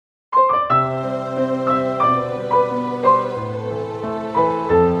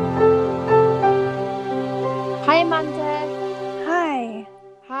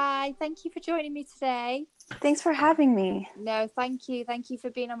Thank you for joining me today. Thanks for having me. No, thank you. Thank you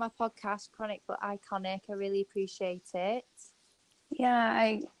for being on my podcast, Chronic but Iconic. I really appreciate it.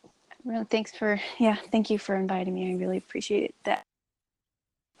 Yeah, thank you for inviting me. I really appreciate that.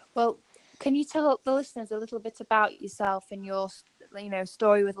 Well, can you tell the listeners a little bit about yourself and your,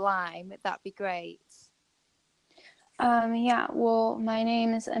 story with Lyme? That'd be great. Well, my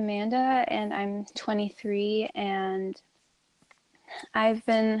name is Amanda and I'm 23 and I've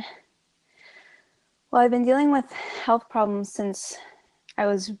been dealing with health problems since I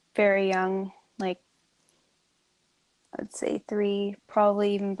was very young, like I'd say 3,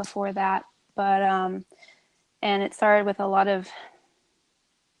 probably even before that. But and it started with a lot of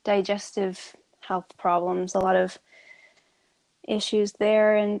digestive health problems, a lot of issues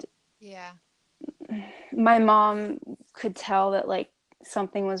there, and Yeah. my mom could tell that like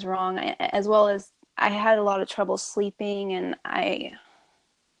something was wrong, as well as I had a lot of trouble sleeping, and I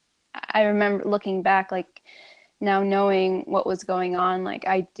remember looking back, like now knowing what was going on, like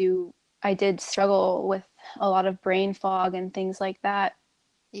I did struggle with a lot of brain fog and things like that.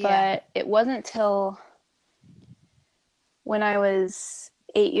 Yeah. But it wasn't till when I was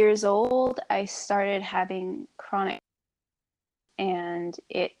 8 years old I started having chronic, and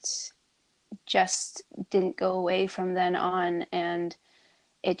it just didn't go away from then on, and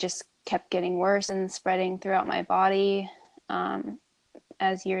it just kept getting worse and spreading throughout my body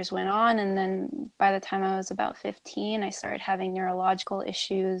as years went on. And then by the time I was about 15, I started having neurological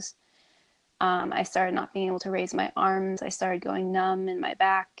issues. I started not being able to raise my arms. I started going numb in my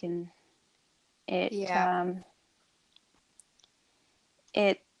back, and it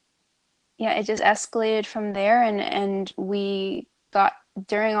it just escalated from there. And we got,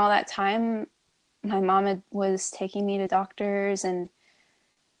 during all that time, my mom was taking me to doctors and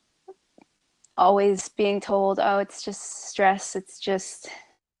always being told, oh, it's just stress, it's just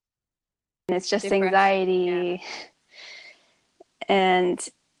Depression. anxiety. And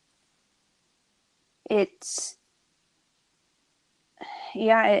it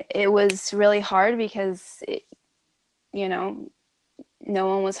was really hard because no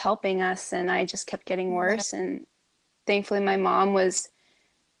one was helping us, and I just kept getting worse. And thankfully my mom was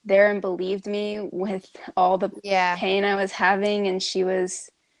there and believed me with all the pain I was having, and she was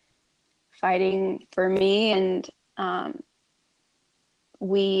fighting for me. And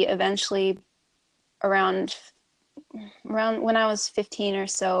we eventually, around when I was 15 or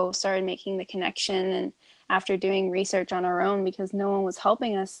so, started making the connection. And after doing research on our own, because no one was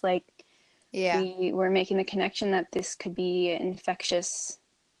helping us, we were making the connection that this could be an infectious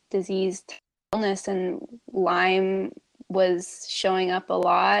disease illness, and Lyme was showing up a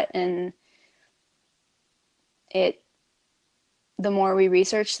lot. And the more we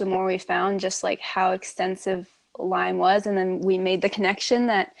researched, the more we found just like how extensive Lyme was. And then we made the connection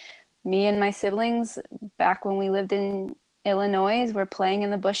that me and my siblings, back when we lived in Illinois, were playing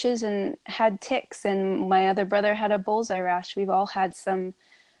in the bushes and had ticks, and my other brother had a bullseye rash. We've all had some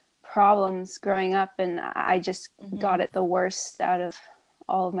problems growing up, and I just got it the worst out of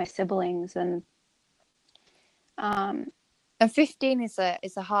all of my siblings. And 15 is a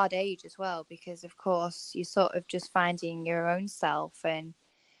hard age as well, because of course you're sort of just finding your own self, and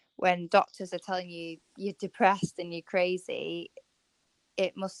when doctors are telling you you're depressed and you're crazy,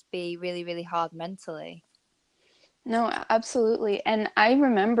 it must be really, really hard mentally. No, absolutely. And I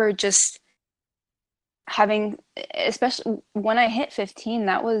remember just having, especially when I hit 15,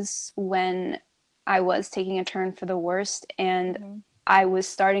 that was when I was taking a turn for the worst. And I was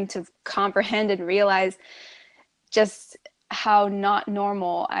starting to comprehend and realize just how not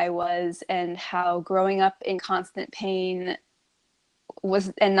normal I was, and how growing up in constant pain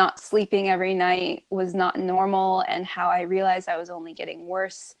was, and not sleeping every night, was not normal, and how I realized I was only getting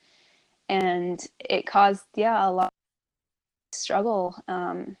worse. And it caused, a lot of struggle.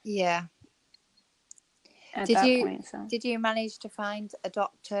 Did you manage to find a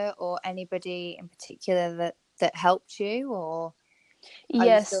doctor or anybody in particular that helped you, or are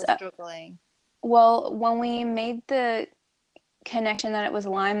you still struggling? Well, when we made the connection that it was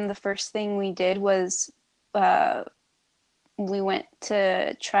Lyme, the first thing we did was we went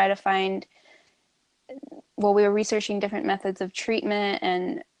to try to find, well, we were researching different methods of treatment,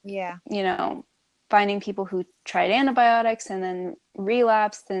 and finding people who tried antibiotics and then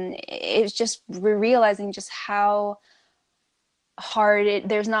relapsed. And it's just, we're realizing just how hard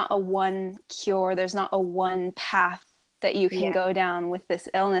there's not a one cure, there's not a one path that you can go down with this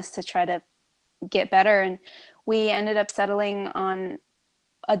illness to try to get better. And we ended up settling on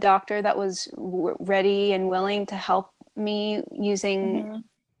a doctor that was ready and willing to help me using a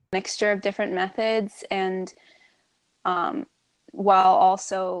mixture of different methods, and while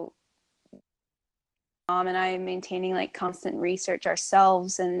also mom and I maintaining like constant research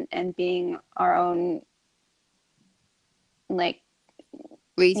ourselves and being our own like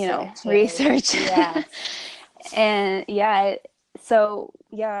research. Yeah. And yeah, so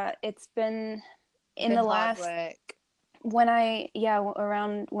yeah, it's been in the hard last work.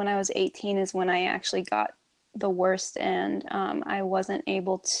 around when I was 18 is when I actually got the worst, and I wasn't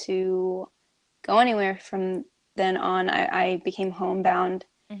able to go anywhere from then on. I became homebound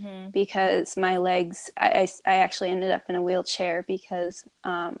because my legs, I actually ended up in a wheelchair because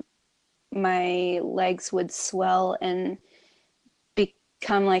my legs would swell and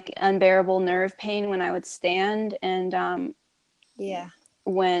become like unbearable nerve pain when I would stand. And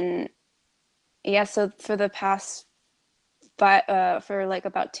so for the past for like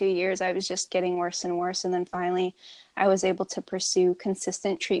about 2 years, I was just getting worse and worse. And then finally I was able to pursue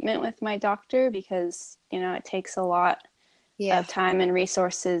consistent treatment with my doctor because, it takes a lot of time and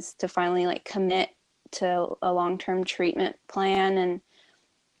resources to finally like commit to a long-term treatment plan. And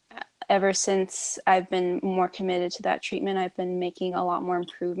ever since I've been more committed to that treatment, I've been making a lot more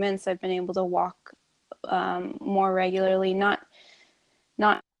improvements. I've been able to walk more regularly, not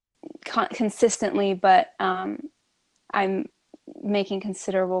consistently, but I'm making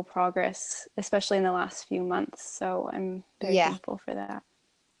considerable progress, especially in the last few months. So I'm very thankful for that.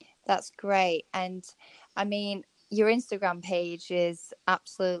 That's great. And I mean, your Instagram page is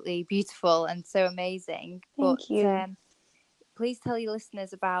absolutely beautiful and so amazing. Thank you. Please tell your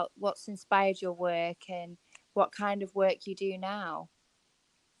listeners about what's inspired your work and what kind of work you do now.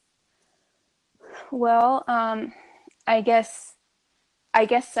 Well, I guess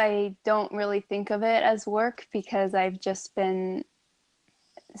I don't really think of it as work because I've just been,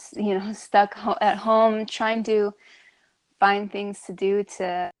 stuck at home trying to find things to do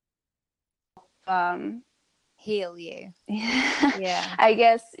to heal you. Yeah. I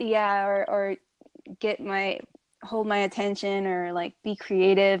guess, or hold my attention or like be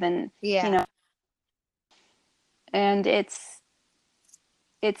creative and and it's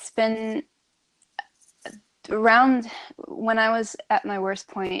been around when I was at my worst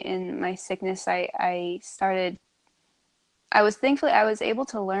point in my sickness. I was able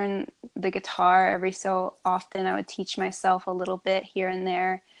to learn the guitar every so often. I would teach myself a little bit here and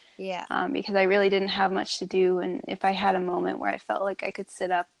there. Because I really didn't have much to do, and if I had a moment where I felt like I could sit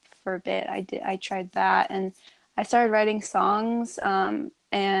up for a bit, I tried that, and I started writing songs, and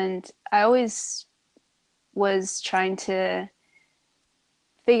I always was trying to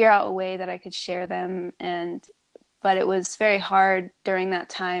figure out a way that I could share them, but it was very hard during that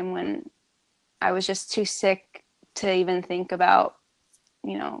time when I was just too sick to even think about,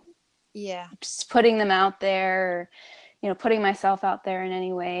 just putting them out there, or, putting myself out there in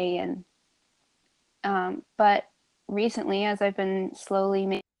any way. And but recently, as I've been slowly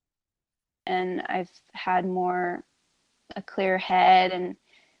making, and I've had a clear head and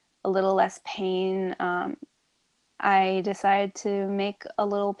a little less pain, I decided to make a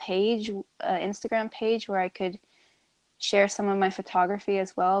little page, Instagram page, where I could share some of my photography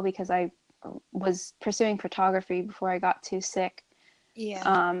as well, because I was pursuing photography before I got too sick.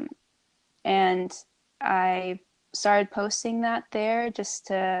 And I started posting that there just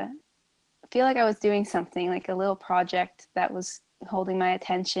to feel like I was doing something, like a little project that was holding my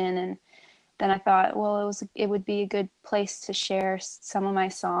attention. And then I thought, well, it would be a good place to share some of my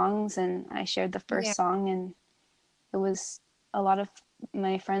songs. And I shared the first song, and it was a lot of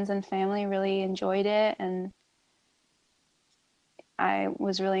my friends and family really enjoyed it, and I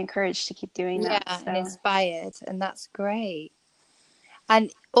was really encouraged to keep doing that. And inspired, and that's great.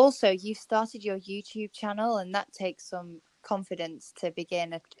 And also, you've started your YouTube channel, and that takes some confidence to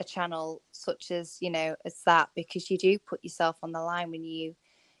begin a channel such as as that, because you do put yourself on the line when you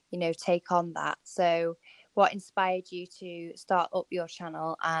take on that. So what inspired you to start up your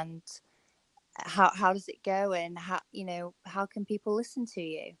channel, and how does it go, and how can people listen to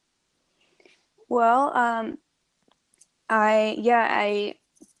you? Well, I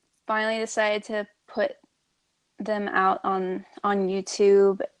finally decided to put them out on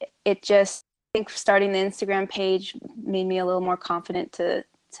YouTube. It just, I think starting the Instagram page made me a little more confident to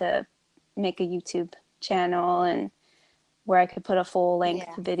make a YouTube channel, and where I could put a full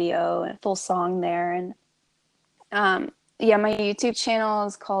length video and a full song there. And my YouTube channel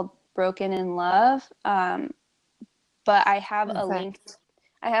is called Broken in Love. But I have a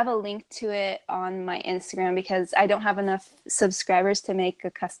link to it on my Instagram because I don't have enough subscribers to make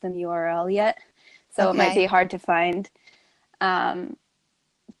a custom URL yet. So it might be hard to find.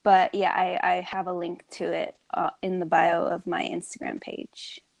 But yeah, I have a link to it in the bio of my Instagram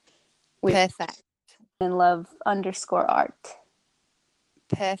page. Perfect. In love _art.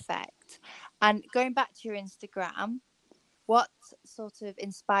 Perfect. And going back to your Instagram, what sort of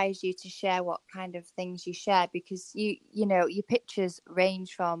inspires you to share what kind of things you share? Because you know, your pictures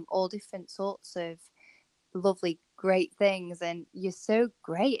range from all different sorts of lovely, great things, and you're so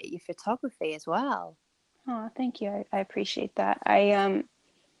great at your photography as well. Oh, thank you. I appreciate that. I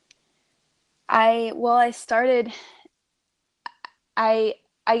started, I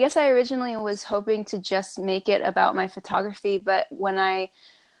I guess I originally was hoping to just make it about my photography, but when I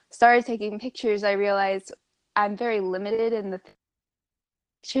started taking pictures, I realized I'm very limited in the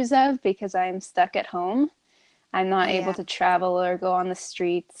pictures of because I'm stuck at home. I'm not able Yeah. to travel or go on the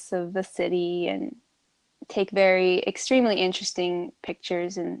streets of the city and take very extremely interesting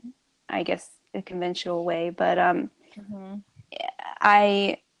pictures in, I guess, a conventional way. But Hmm.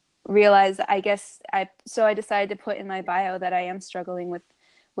 I realized, I guess I decided to put in my bio that I am struggling with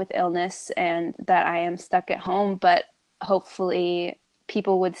illness and that I am stuck at home, but hopefully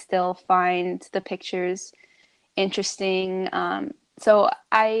people would still find the pictures interesting. So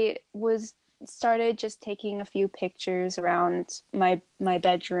I was started just taking a few pictures around my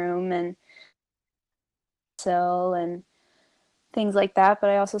bedroom and sill and things like that. But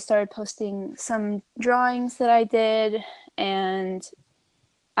I also started posting some drawings that I did, and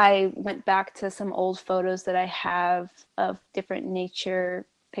I went back to some old photos that I have of different nature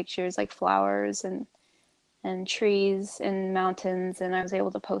pictures like flowers and trees and mountains, and I was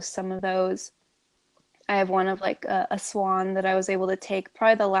able to post some of those. I have one of like a swan that I was able to take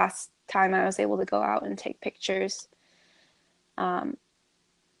probably the last time I was able to go out and take pictures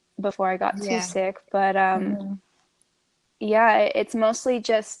before I got too Yeah. sick. But Hmm. yeah, it's mostly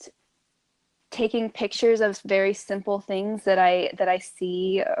just taking pictures of very simple things that I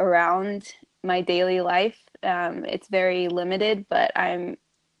see around my daily life. It's very limited, but I'm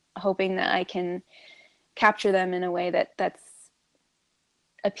hoping that I can capture them in a way that's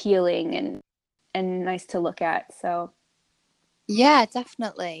appealing and nice to look at. So Yeah,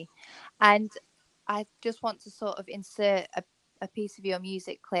 definitely. And I just want to sort of insert a piece of your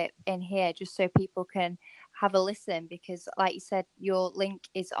music clip in here just so people can have a listen because, like you said, your link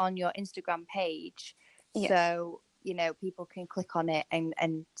is on your Instagram page. yes. So, you know, people can click on it and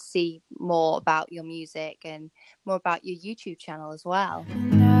see more about your music and more about your YouTube channel as well.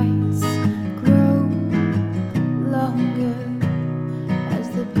 Nights grow longer as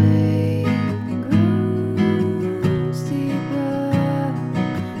the pain grows deeper.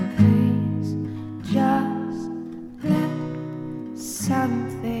 Please just let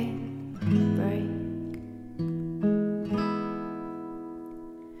something break.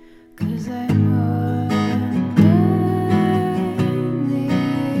 'Cause I'm on my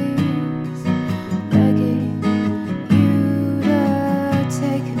knees, begging you to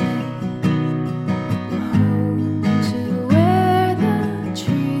take me home to where the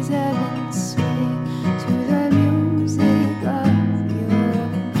trees ebb and sway to the music of your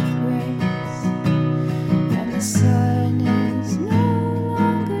grace, and the sun is no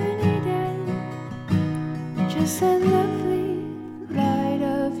longer needed, just a lovely light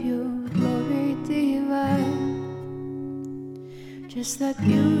of your glory divine, just that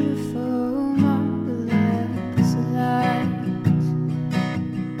beautiful marvelous light.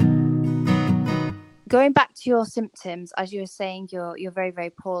 Going back to your symptoms, as you were saying, you're very, very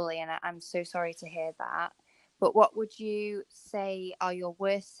poorly, and I'm so sorry to hear that. But what would you say are your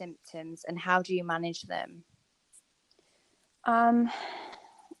worst symptoms, and how do you manage them? Um,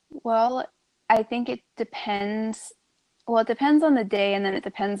 well, I think it depends. Well, it depends on the day, and then it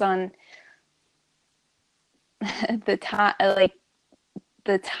depends on the time. Like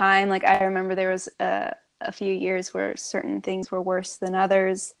the time. Like I remember there was a few years where certain things were worse than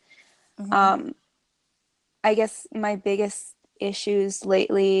others. Hmm. Um, I guess my biggest issues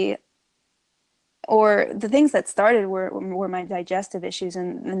lately, or the things that started, were my digestive issues,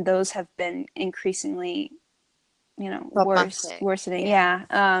 and those have been increasingly, Problematic. worsening. Yeah.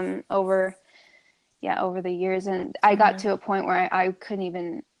 Yeah, over the years, and I got Hmm. to a point where I couldn't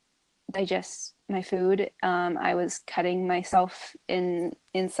even digest my food. I was cutting myself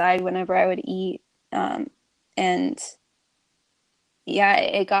inside whenever I would eat, and yeah,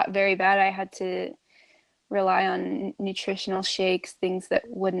 it got very bad. I had to rely on nutritional shakes, things that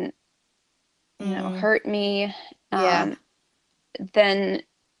wouldn't, Mm. hurt me. Yeah. Then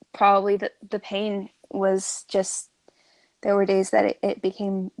probably the pain was just, there were days that it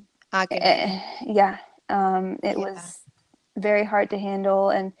became, Agony. yeah, it Yeah. was very hard to handle.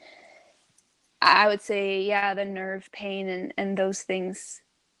 And I would say, yeah, the nerve pain and those things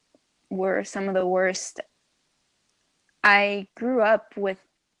were some of the worst. I grew up with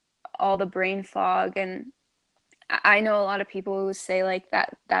all the brain fog, and I know a lot of people who say like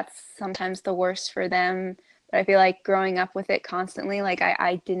that's sometimes the worst for them, but I feel like growing up with it constantly, like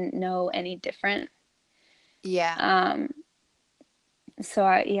I didn't know any different. Yeah. Um, so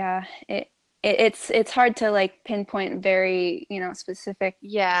yeah, it's hard to like pinpoint very, specific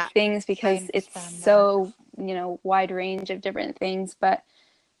Yeah, things I because it's understand that. so, wide range of different things, but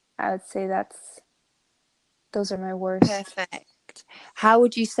I would say those are my worst. Perfect. How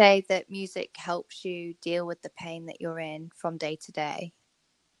would you say that music helps you deal with the pain that you're in from day to day?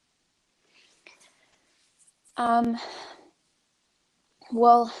 Um,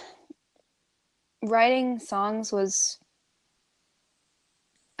 well, writing songs was,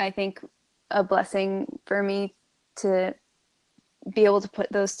 I think, a blessing for me to be able to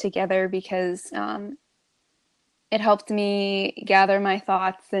put those together because it helped me gather my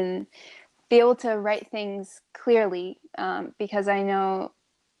thoughts and be able to write things clearly because I know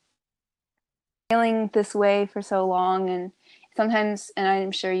feeling this way for so long, and sometimes, and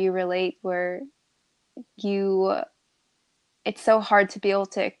I'm sure you relate, where you it's so hard to be able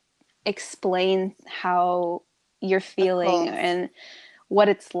to explain how you're Of feeling course. and what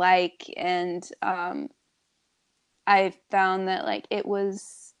it's like. And I found that like it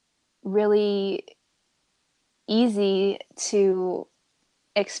was really easy to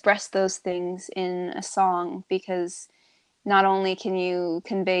express those things in a song because not only can you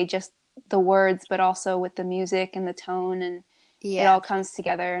convey just the words, but also with the music and the tone, and it Yeah. all comes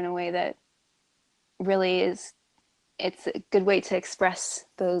together in a way that really is, it's a good way to express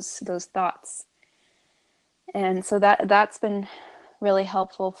those thoughts. And so that's been really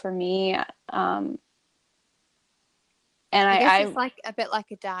helpful for me. And I guess I it's like a bit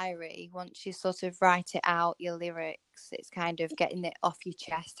like a diary. Once you sort of write it out, your lyrics, it's kind of getting it off your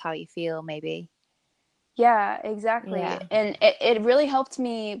chest, how you feel, maybe. Yeah, exactly. Yeah. And it really helped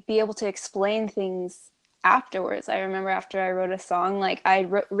me be able to explain things afterwards. I remember after I wrote a song, like I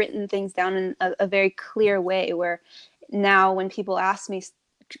written things down in a very clear way where now when people ask me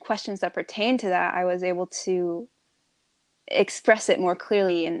questions that pertain to that, I was able to express it more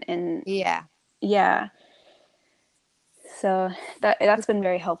clearly and Yeah. yeah. So that's been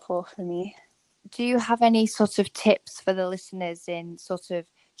very helpful for me. Do you have any sort of tips for the listeners in sort of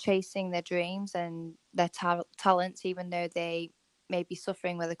chasing their dreams and their talents, even though they may be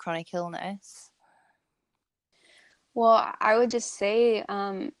suffering with a chronic illness? Well, I would just say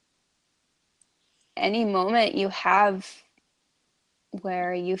any moment you have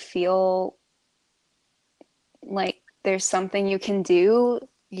where you feel like there's something you can do,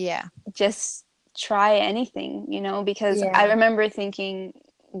 Yeah. just try anything, because I Yeah. remember thinking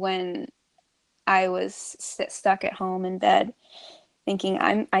when I was stuck at home in bed, thinking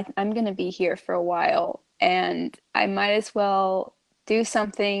I'm going to be here for a while and I might as well do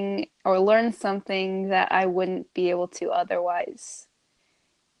something or learn something that I wouldn't be able to otherwise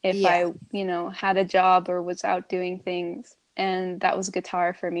if Yeah. I, had a job or was out doing things. And that was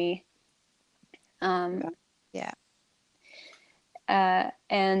guitar for me. Um, Yeah.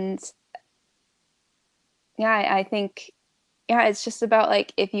 and yeah, I think, yeah, it's just about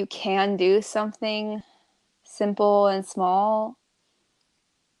like if you can do something simple and small,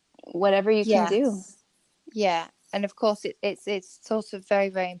 whatever you can do. Yes. Yeah. And of course, it's sort of very,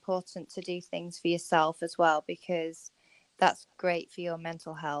 very important to do things for yourself as well, because that's great for your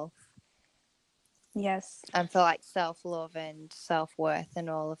mental health Yes. and for like self love and self worth and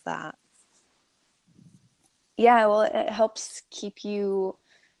all of that. Yeah, well, it helps keep you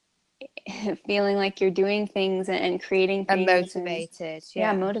feeling like you're doing things and creating And things and motivated.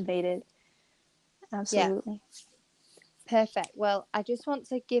 yeah, Yeah. motivated. Yeah. Absolutely. Perfect. Well, I just want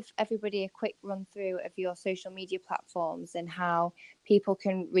to give everybody a quick run through of your social media platforms and how people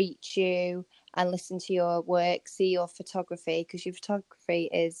can reach you and listen to your work, see your photography, because your photography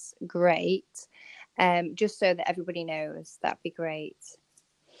is great. Just so that everybody knows, that'd be great.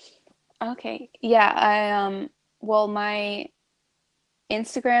 Okay. Yeah, well, my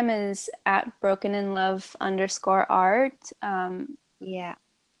Instagram is at brokeninlove_art. Yeah.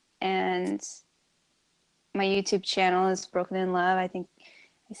 And my YouTube channel is Broken in Love. I think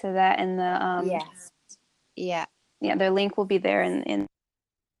I said that in the Yes. Yeah. yeah, their link will be there in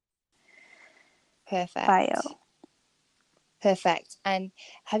bio. Perfect. Perfect. And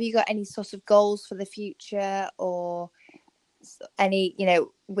have you got any sort of goals for the future or any,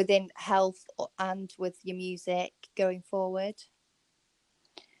 within health and with your music going forward?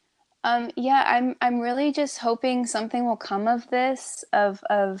 Yeah, I'm really just hoping something will come of this, of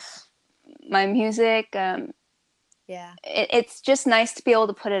my music. Yeah. It's just nice to be able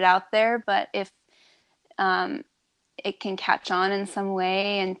to put it out there, but if um, it can catch on in some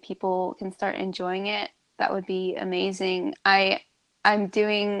way and people can start enjoying it, that would be amazing. I'm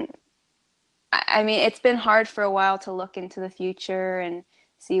doing, I mean, it's been hard for a while to look into the future and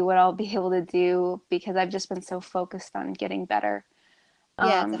see what I'll be able to do because I've just been so focused on getting better.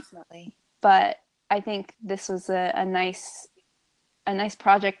 Yeah, definitely. But I think this was a nice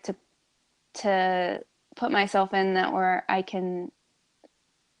project to put myself in, that where I can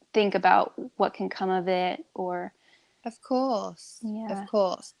think about what can come of it. Or Of course. Yeah. Of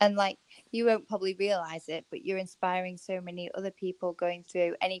course. And like, you won't probably realize it, but you're inspiring so many other people going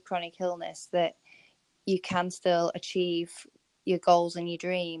through any chronic illness that you can still achieve your goals and your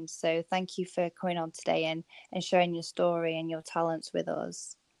dreams. So thank you for coming on today and sharing your story and your talents with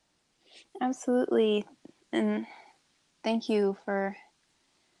us. Absolutely. And thank you for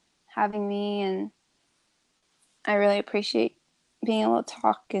having me, and I really appreciate being able to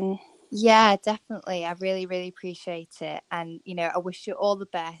talk. And Yeah, definitely. I really, really appreciate it. And, you know, I wish you all the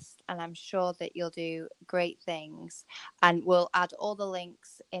best. And I'm sure that you'll do great things. And we'll add all the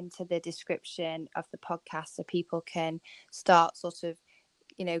links into the description of the podcast so people can start sort of,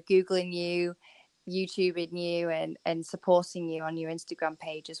 you know, Googling you, YouTubing you, and supporting you on your Instagram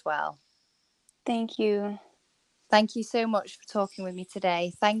page as well. thank you. Thank you so much for talking with me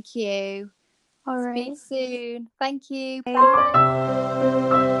today. Thank you. All right. Speak soon. Thank you. Bye.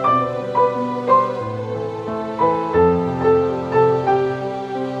 Bye.